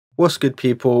What's good,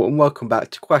 people, and welcome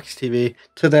back to QuackersTV.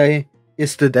 Today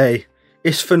is the day.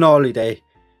 It's finale day.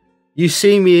 You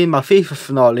see me in my FIFA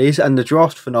finales and the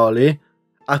draft finale.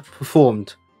 I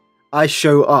performed. I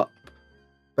show up.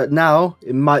 But now,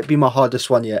 it might be my hardest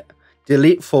one yet. The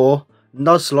Elite Four,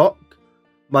 Nuzlocke.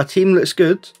 My team looks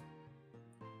good.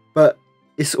 But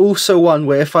it's also one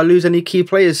where if I lose any key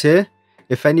players here,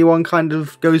 if anyone kind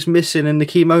of goes missing in the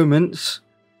key moments,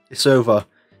 it's over.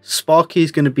 Sparky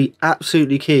is going to be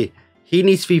absolutely key. He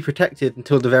needs to be protected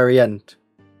until the very end.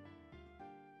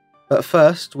 But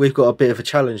first, we've got a bit of a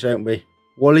challenge, don't we?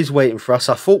 Wally's waiting for us.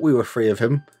 I thought we were free of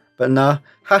him, but nah,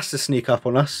 has to sneak up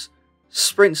on us,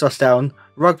 sprints us down,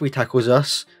 rugby tackles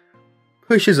us,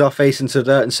 pushes our face into the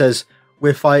dirt and says,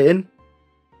 "We're fighting."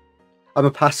 I'm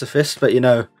a pacifist, but you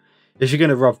know, if you're going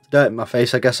to rub dirt in my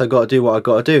face, I guess I got to do what I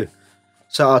got to do.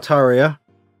 So Altaria,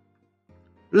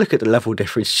 look at the level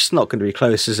difference. It's just not going to be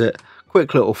close, is it?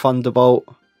 Quick little thunderbolt.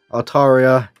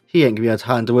 Altaria, he ain't going to be able to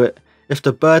handle it. If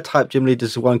the bird type gym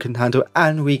leader's the one can handle it,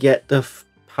 and we get the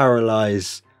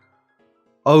paralyze.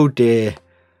 Oh dear.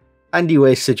 And he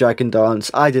wasted Dragon Dance.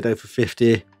 I did over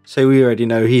 50, so we already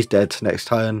know he's dead next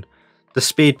turn. The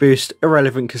speed boost,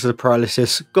 irrelevant because of the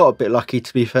paralysis. Got a bit lucky,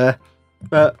 to be fair.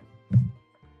 But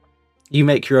you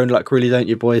make your own luck, really, don't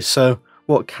you, boys? So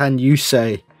what can you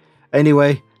say?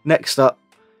 Anyway, next up.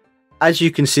 As you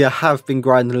can see, I have been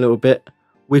grinding a little bit.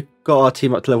 We've got our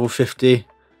team up to level 50.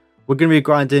 We're going to be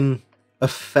grinding a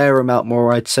fair amount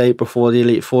more, I'd say, before the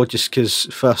Elite Four, just because,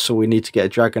 first of all, we need to get a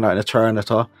Dragonite and a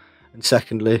Tyranitar. And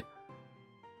secondly,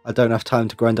 I don't have time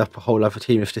to grind up a whole other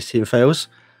team if this team fails.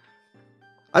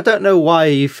 I don't know why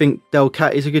you think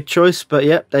Delcat is a good choice, but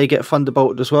yep, they get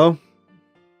Thunderbolted as well.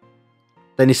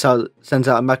 Then he sends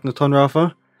out a Magneton,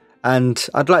 rather. And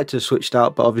I'd like to have switched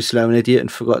out, but obviously I'm an idiot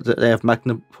and forgot that they have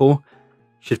Magnepool.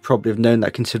 Should probably have known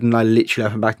that, considering I literally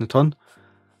have a Magneton.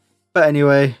 But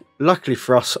anyway, luckily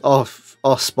for us, our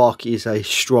Sparky is a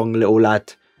strong little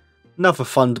lad. Another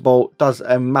Thunderbolt does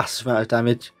a massive amount of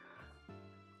damage.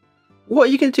 What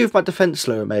are you going to do with my defense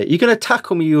slower, mate? You're going to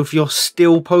tackle me with your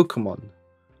steel Pokemon.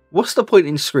 What's the point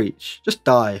in Screech? Just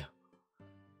die.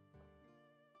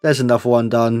 There's another one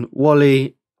done.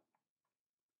 Wally,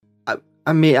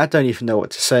 I mean, I don't even know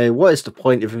what to say. What is the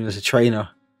point of him as a trainer?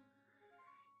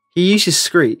 He uses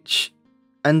Screech,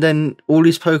 and then all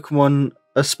his Pokemon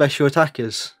are special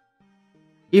attackers.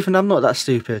 Even I'm not that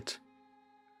stupid.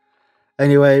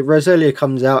 Anyway, Roselia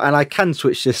comes out, and I can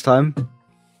switch this time.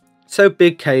 So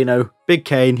Big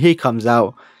Kane, he comes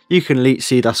out. You can Elite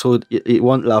Seed us all you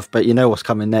want, love, but you know what's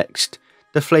coming next.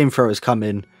 The Flamethrower's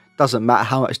coming. Doesn't matter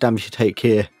how much damage you take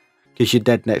here, because you're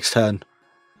dead next turn.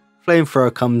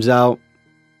 Flamethrower comes out.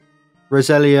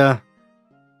 Roselia,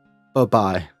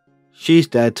 bye-bye. She's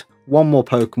dead. One more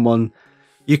Pokemon.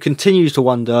 You continue to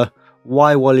wonder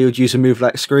why Wally would use a move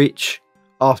like Screech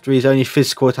after his only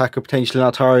physical attacker, potentially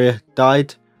Altaria,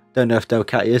 died. Don't know if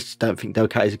Delcat is. Don't think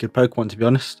Delcat is a good Pokemon, to be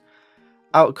honest.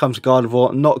 Out comes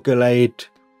Gardevoir, not Gallade.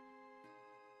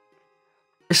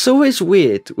 It's always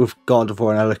weird with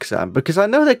Gardevoir and Alakazam, because I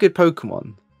know they're good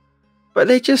Pokemon, but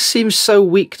they just seem so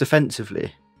weak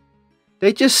defensively.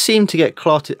 They just seem to get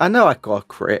clotted. I know I got a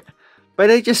crit, but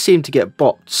they just seem to get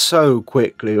bopped so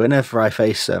quickly whenever I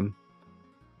face them.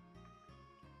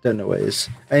 Don't know what it is.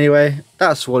 Anyway,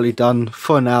 that's Wally done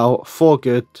for now, for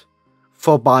good,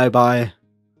 for bye-bye.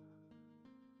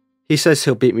 He says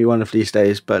he'll beat me one of these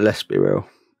days, but let's be real.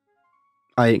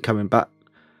 I ain't coming back.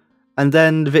 And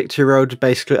then the Victory Road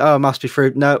basically, oh, it must be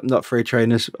free. No, not free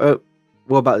trainers. Oh,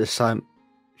 what about this time?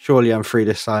 Surely I'm free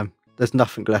this time. There's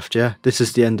nothing left, yeah? This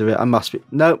is the end of it. I must be.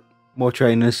 Nope, more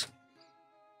trainers.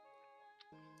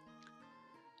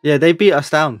 Yeah, they beat us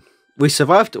down. We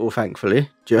survived it all, thankfully.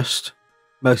 Just.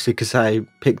 Mostly because I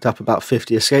picked up about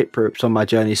 50 escape routes on my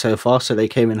journey so far, so they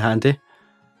came in handy.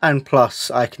 And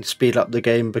plus, I can speed up the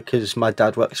game because my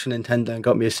dad works for Nintendo and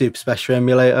got me a Super Special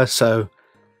emulator, so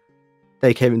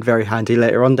they came in very handy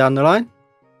later on down the line.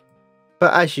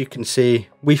 But as you can see,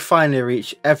 we finally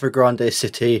reach Grande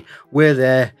City. We're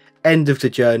there. End of the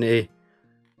journey.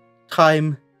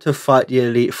 Time to fight the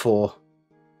Elite Four.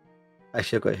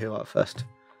 Actually, I've got to heal up first.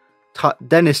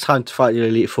 Then it's time to fight the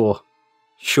Elite Four.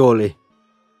 Surely.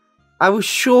 I was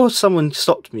sure someone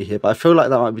stopped me here, but I feel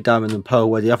like that might be Diamond and Pearl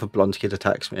where the other blonde kid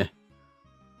attacks me.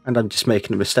 And I'm just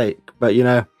making a mistake. But you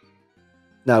know,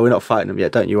 no, we're not fighting them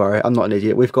yet, don't you worry. I'm not an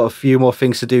idiot. We've got a few more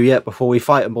things to do yet before we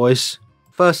fight them, boys.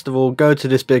 First of all, go to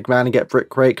this big man and get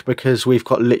Brick Rake because we've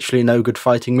got literally no good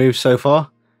fighting moves so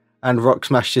far. And Rock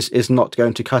Smash just is not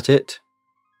going to cut it.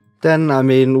 Then, I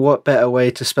mean, what better way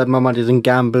to spend my money than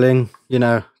gambling? You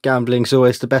know, gambling's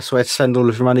always the best way to spend all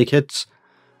of your money, kids.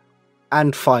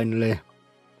 And finally,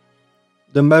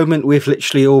 The moment we've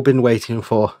literally all been waiting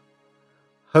for.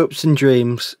 Hopes and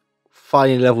Dreams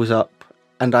finally levels up,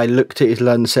 and I looked at his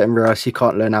learn set and realised he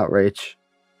can't learn Outrage.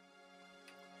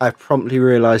 I promptly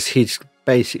realised he's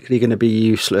basically going to be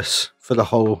useless for the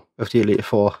whole of the Elite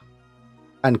Four,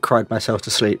 and cried myself to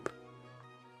sleep.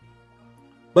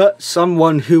 But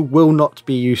someone who will not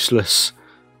be useless.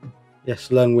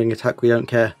 Yes, learn Wing Attack, we don't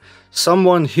care.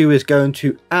 Someone who is going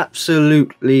to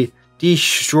absolutely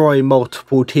destroy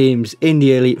multiple teams in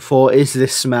the Elite Four is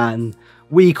this man.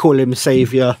 We call him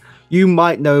Saviour. You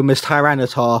might know him as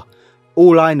Tyranitar.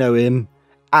 All I know him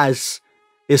as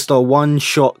is the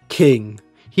one-shot king.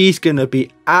 He's going to be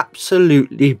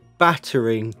absolutely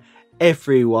battering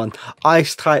everyone.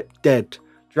 Ice type, dead.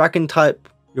 Dragon type,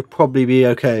 you'll probably be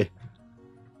okay.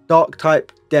 Dark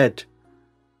type, dead.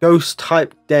 Ghost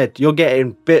type, dead. You're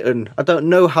getting bitten. I don't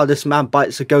know how this man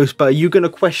bites a ghost, but are you going to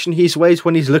question his ways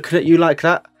when he's looking at you like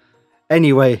that?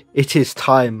 Anyway, it is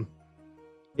time.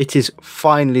 It is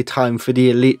finally time for the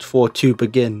Elite Four to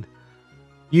begin.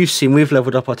 You've seen we've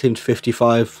leveled up our team to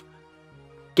 55.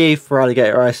 Gave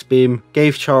Feraligatr Ice Beam.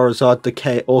 Gave Charizard the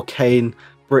Kane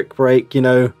Brick Break, you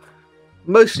know.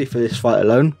 Mostly for this fight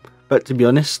alone. But to be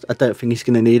honest, I don't think he's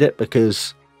going to need it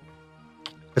because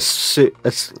a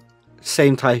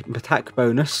same type of attack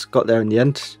bonus got there in the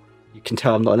end. You can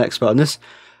tell I'm not an expert on this.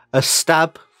 A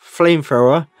Stab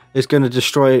Flamethrower is going to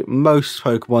destroy most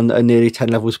Pokemon that are nearly 10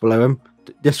 levels below him.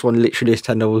 This one literally is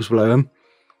 10 levels below him.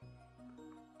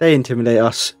 They intimidate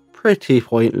us. Pretty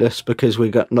pointless because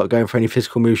we're not going for any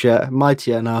physical moves yet.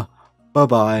 Mighty Enna,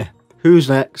 bye-bye. Who's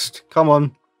next? Come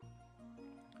on.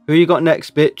 Who you got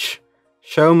next, bitch?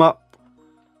 Show 'em up.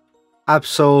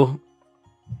 Absol.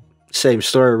 Same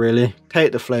story, really.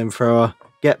 Take the Flamethrower.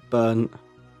 Get burnt.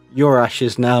 Your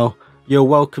ashes now. You're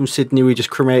welcome, Sydney. We just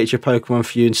cremated your Pokemon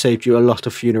for you and saved you a lot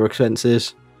of funeral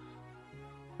expenses.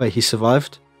 Wait, he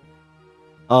survived?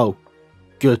 Oh,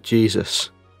 good Jesus.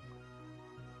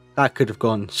 That could have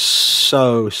gone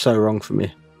so wrong for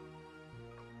me.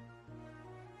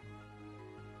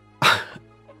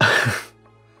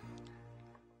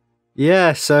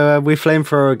 Yeah, so we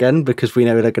Flamethrower again because we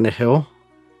know they're going to heal.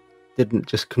 Didn't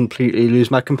just completely lose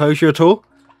my composure at all.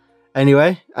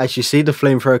 Anyway, as you see, the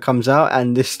Flamethrower comes out,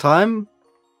 and this time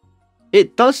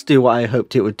it does do what I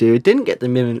hoped it would do. It didn't get the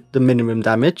minimum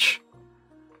damage.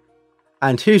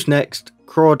 And who's next?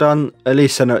 Crawdon. At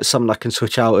least I know it's something I can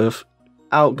switch out of.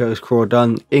 Out goes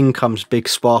Crawdon. In comes Big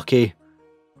Sparky.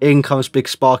 In comes Big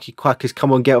Sparky. Quackers,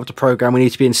 come on, get up the program. We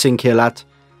need to be in sync here, lad.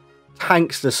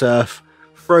 Tanks the Surf.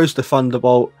 Throws the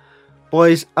Thunderbolt.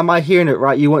 Boys, am I hearing it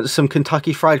right? You want some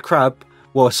Kentucky Fried Crab?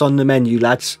 Well, it's on the menu,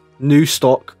 lads. New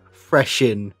stock. Fresh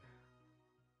in.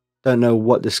 Don't know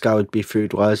what this guy would be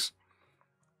food-wise.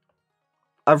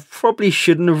 I probably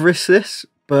shouldn't have risked this,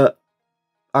 but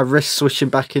I risked switching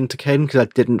back into Kane because I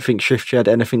didn't think Shiftry had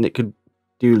anything that could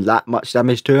do that much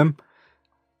damage to him.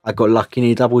 I got lucky and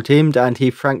he double teamed, and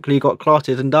he frankly got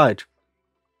clotted and died.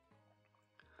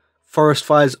 Forest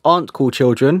fires aren't cool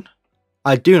children.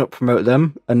 I do not promote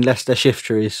them unless they're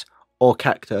Shiftries or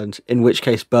Cacturns, in which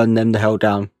case burn them the hell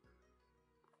down.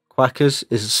 Quackers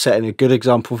is setting a good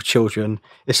example for children.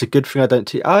 It's a good thing I don't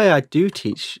teach. I do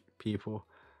teach people.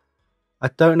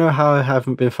 I don't know how I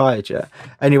haven't been fired yet.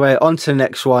 Anyway, on to the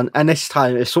next one. And this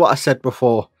time, it's what I said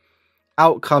before.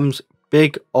 Out comes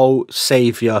big old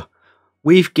Saviour.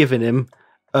 We've given him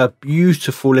a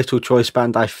beautiful little choice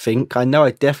band, I think. I know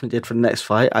I definitely did for the next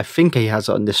fight. I think he has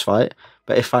it on this fight.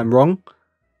 But if I'm wrong,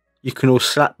 you can all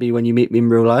slap me when you meet me in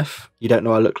real life. You don't know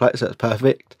what I look like, so that's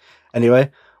perfect. Anyway,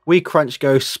 we crunch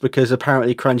ghosts because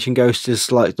apparently crunching ghosts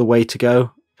is like the way to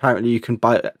go. Apparently you can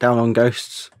bite down on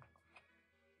ghosts.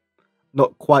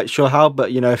 Not quite sure how,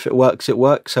 but you know, if it works, it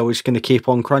works. So we're just going to keep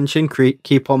on crunching,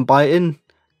 keep on biting.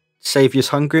 Saviour's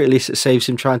hungry, at least it saves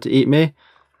him trying to eat me.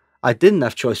 I didn't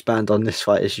have choice band on this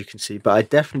fight, as you can see, but I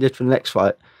definitely did for the next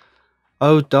fight.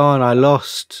 Oh darn, I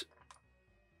lost.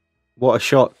 What a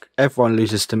shock. Everyone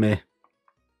loses to me.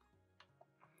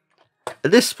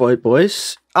 At this point,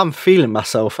 boys, I'm feeling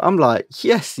myself. I'm like,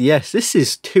 yes, this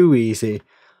is too easy.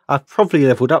 I've probably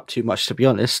leveled up too much, to be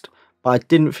honest, but I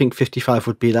didn't think 55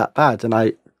 would be that bad, and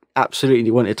I absolutely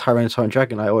wanted Tyranitar and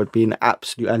Dragonite, or it'd be an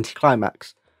absolute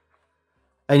anticlimax.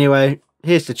 Anyway,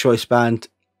 here's the choice band.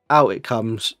 Out it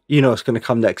comes. You know what's going to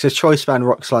come next. It's choice band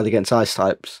Rock Slide against Ice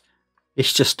types.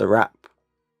 It's just a wrap.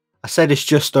 I said it's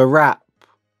just a wrap.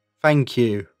 Thank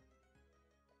you.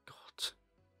 God.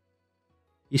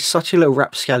 He's such a little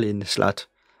rapscallion, this lad.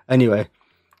 Anyway,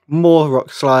 more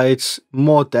Rock Slides,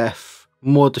 more death,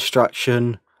 more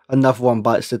destruction. Another one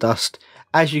bites the dust.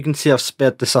 As you can see, I've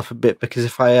sped this up a bit because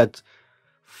if I had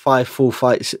 5 full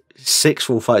fights, 6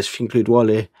 full fights if you include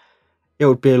Wally, it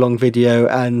would be a long video,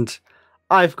 and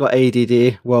I've got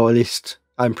ADD, well, at least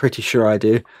I'm pretty sure I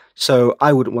do, so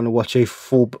I wouldn't want to watch a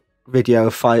full video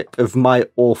fight of my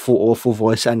awful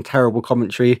voice and terrible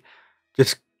commentary,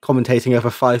 just commentating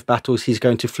over 5 battles he's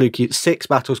going to fluke 6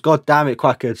 battles, god damn it,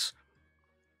 Quackers.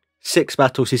 6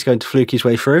 battles he's going to fluke his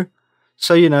way through.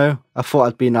 So, you know, I thought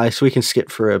I'd be nice, we can skip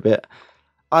through a bit.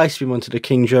 I stream onto the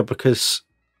Kingdra because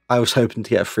I was hoping to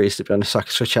get a freeze, to be honest, so I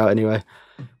could switch out anyway.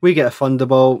 We get a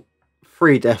Thunderbolt,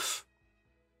 3 death.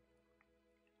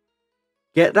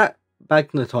 Get that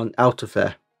Magneton out of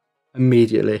there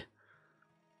immediately.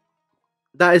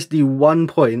 That is the one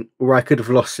point where I could have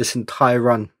lost this entire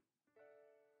run.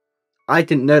 I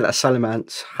didn't know that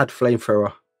Salamence had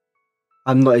Flamethrower.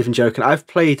 I'm not even joking. I've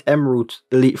played Emerald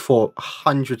Elite Four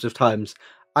hundreds of times.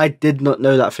 I did not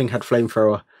know that thing had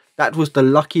Flamethrower. That was the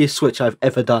luckiest switch I've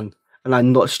ever done. And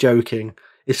I'm not joking.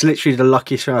 It's literally the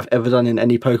luckiest thing I've ever done in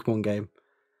any Pokemon game.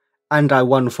 And I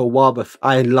won for Warbeth.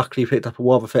 I luckily picked up a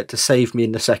Warbeth to save me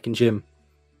in the second gym.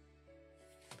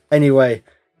 Anyway,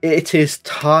 it is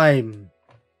time.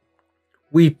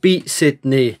 We beat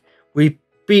Sydney. We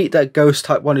beat that ghost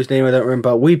type one whose name I don't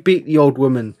remember. We beat the old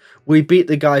woman. We beat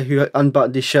the guy who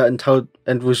unbuttoned his shirt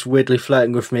and was weirdly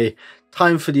flirting with me.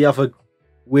 Time for the other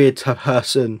weird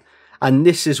person. And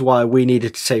this is why we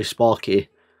needed to save Sparky.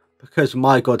 Because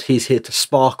my god, he's here to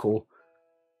sparkle.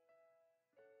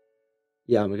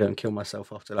 Yeah, I'm going to kill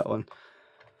myself after that one.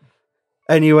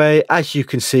 Anyway, as you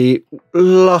can see,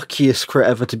 luckiest crit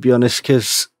ever, to be honest,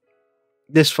 because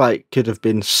this fight could have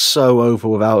been so over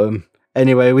without him.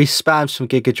 Anyway, we spam some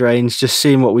Giga Drains, just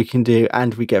seeing what we can do,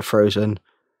 and we get frozen.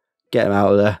 Get him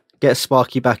out of there. Get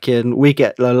Sparky back in. We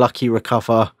get the lucky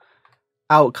recover.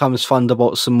 Out comes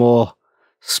Thunderbolt some more.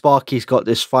 Sparky's got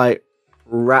this fight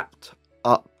wrapped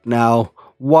up now.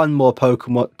 1 more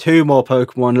Pokemon, 2 more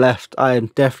Pokemon left. I am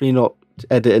definitely not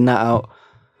editing that out.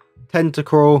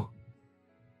 Tentacruel.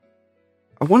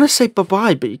 I want to say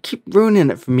bye-bye, but you keep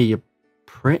ruining it for me, you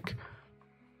prick.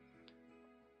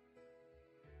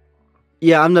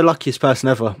 Yeah, I'm the luckiest person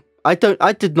ever. I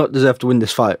did not deserve to win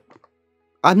this fight.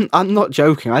 I'm not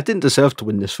joking. I didn't deserve to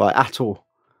win this fight at all.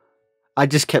 I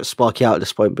just kept Sparky out at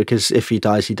this point because if he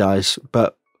dies, he dies.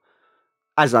 But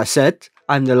as I said,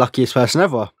 I'm the luckiest person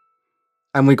ever.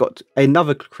 And we got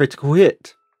another critical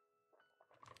hit.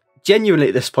 Genuinely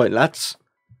at this point, lads,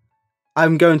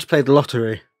 I'm going to play the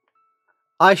lottery.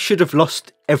 I should have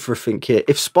lost everything here.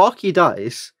 If Sparky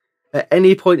dies at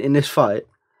any point in this fight,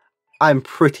 I'm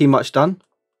pretty much done.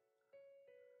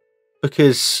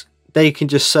 Because they can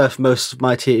just surf most of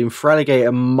my team.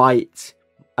 Feraligatr might,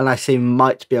 and I say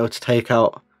might, be able to take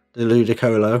out the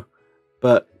Ludicolo.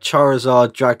 But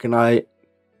Charizard, Dragonite,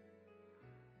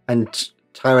 and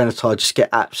Tyranitar just get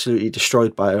absolutely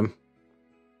destroyed by him.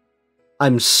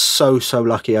 I'm so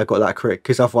lucky I got that crit,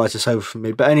 because otherwise it's over for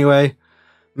me. But anyway,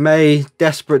 May,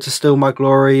 desperate to steal my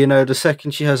glory. You know, the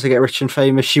second she has to get rich and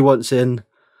famous, she wants in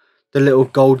the little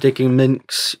gold-digging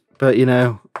minx. But, you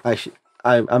know,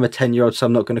 I'm a 10-year-old, so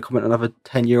I'm not going to comment on other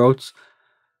 10-year-olds.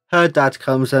 Her dad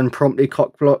comes and promptly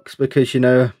cockblocks because, you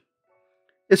know,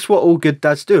 it's what all good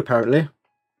dads do, apparently.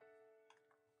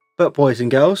 But, boys and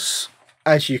girls,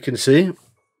 as you can see,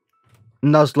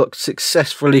 Nuzlocke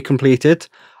successfully completed.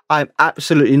 I'm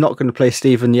absolutely not going to play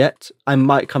Steven yet. I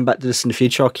might come back to this in the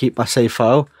future. I'll keep my save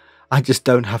file. I just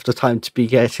don't have the time to be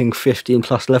getting 15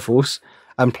 plus levels.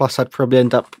 And plus, I'd probably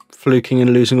end up fluking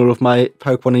and losing all of my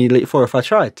Pokemon in Elite Four if I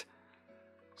tried.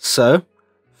 So,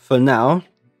 for now,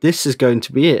 this is going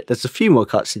to be it. There's a few more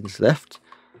cutscenes left.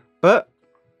 But,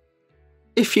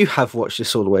 if you have watched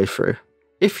this all the way through,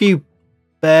 if you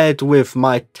bared with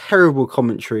my terrible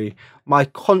commentary, my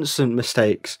constant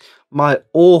mistakes, my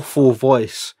awful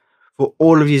voice for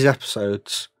all of these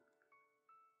episodes,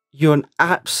 you're an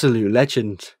absolute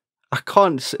legend. I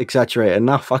can't exaggerate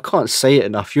enough. I can't say it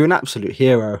enough. You're an absolute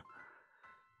hero.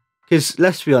 Because,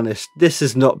 let's be honest, this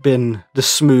has not been the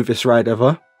smoothest ride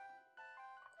ever.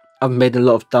 I've made a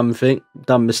lot of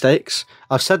dumb mistakes.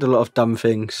 I've said a lot of dumb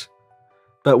things.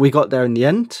 But we got there in the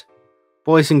end.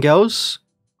 Boys and girls,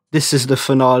 this is the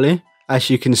finale,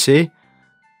 as you can see.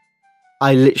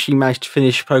 I literally managed to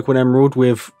finish Pokemon Emerald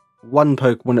with 1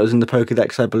 Pokemon that was in the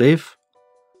Pokedex, I believe.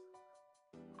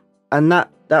 And that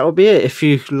will be it. If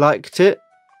you liked it,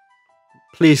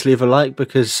 please leave a like,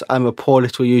 because I'm a poor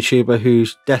little YouTuber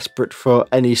who's desperate for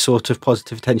any sort of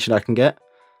positive attention I can get.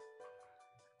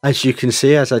 As you can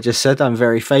see, as I just said, I'm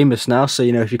very famous now, so,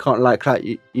 you know, if you can't like that,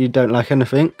 you don't like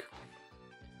anything.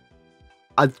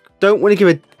 I don't want to give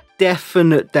a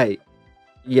definite date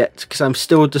yet, because I'm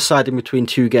still deciding between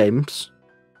 2 games.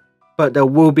 but there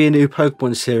will be a new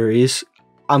Pokemon series.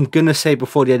 I'm going to say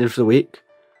before the end of the week.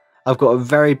 I've got a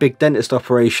very big dentist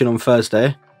operation on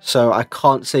Thursday, so I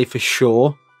can't say for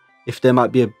sure if there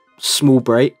might be a small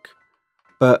break.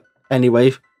 But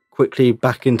anyway, quickly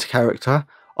back into character.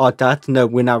 Our dad, no,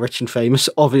 we're now rich and famous,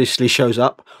 obviously shows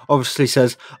up, obviously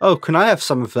says, "Oh, can I have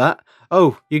some of that?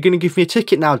 Oh, you're going to give me a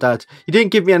ticket now, Dad? You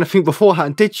didn't give me anything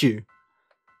beforehand, did you?"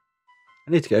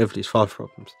 I need to get over these father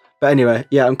problems. But anyway,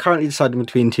 yeah, I'm currently deciding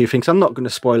between two things. I'm not going to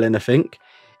spoil anything.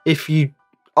 If you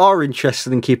are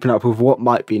interested in keeping up with what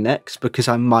might be next, because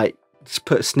I might just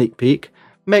put a sneak peek,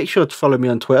 make sure to follow me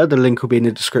on Twitter. The link will be in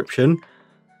the description.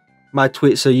 My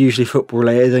tweets are usually football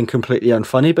related and completely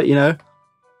unfunny, but you know,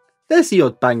 there's the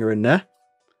odd banger in there.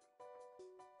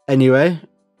 Anyway,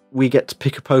 we get to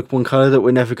pick a Pokemon colour that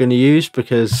we're never going to use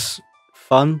because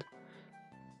fun.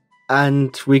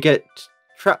 And we get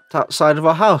trapped outside of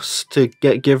our house to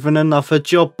get given another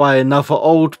job by another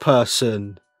old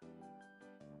person.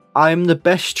 I'm the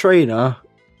best trainer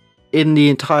in the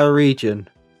entire region.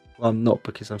 Well, I'm not,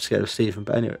 because I'm scared of Steven,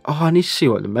 but anyway. Oh, I need to see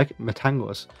what the Metang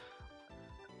was.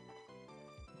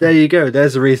 There you go.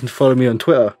 There's a reason to follow me on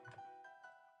Twitter.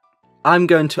 I'm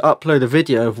going to upload a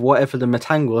video of whatever the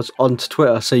Metang was onto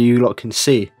Twitter so you lot can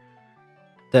see.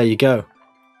 There you go.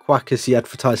 Quack is the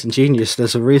advertising genius.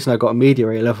 There's a reason I got a media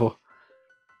A level.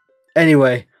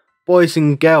 Anyway, boys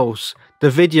and girls, the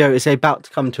video is about to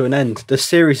come to an end. The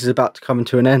series is about to come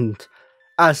to an end.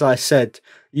 As I said,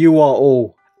 you are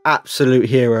all absolute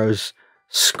heroes.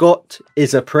 Scott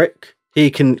is a prick.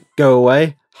 He can go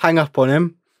away. Hang up on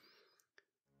him.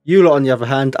 You lot, on the other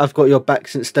hand, I've got your back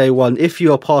since day one. If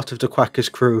you are part of the Quackers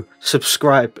crew,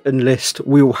 subscribe and list.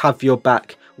 We will have your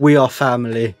back. We are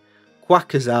family.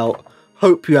 Quackers out.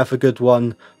 Hope you have a good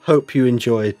one. Hope you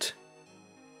enjoyed.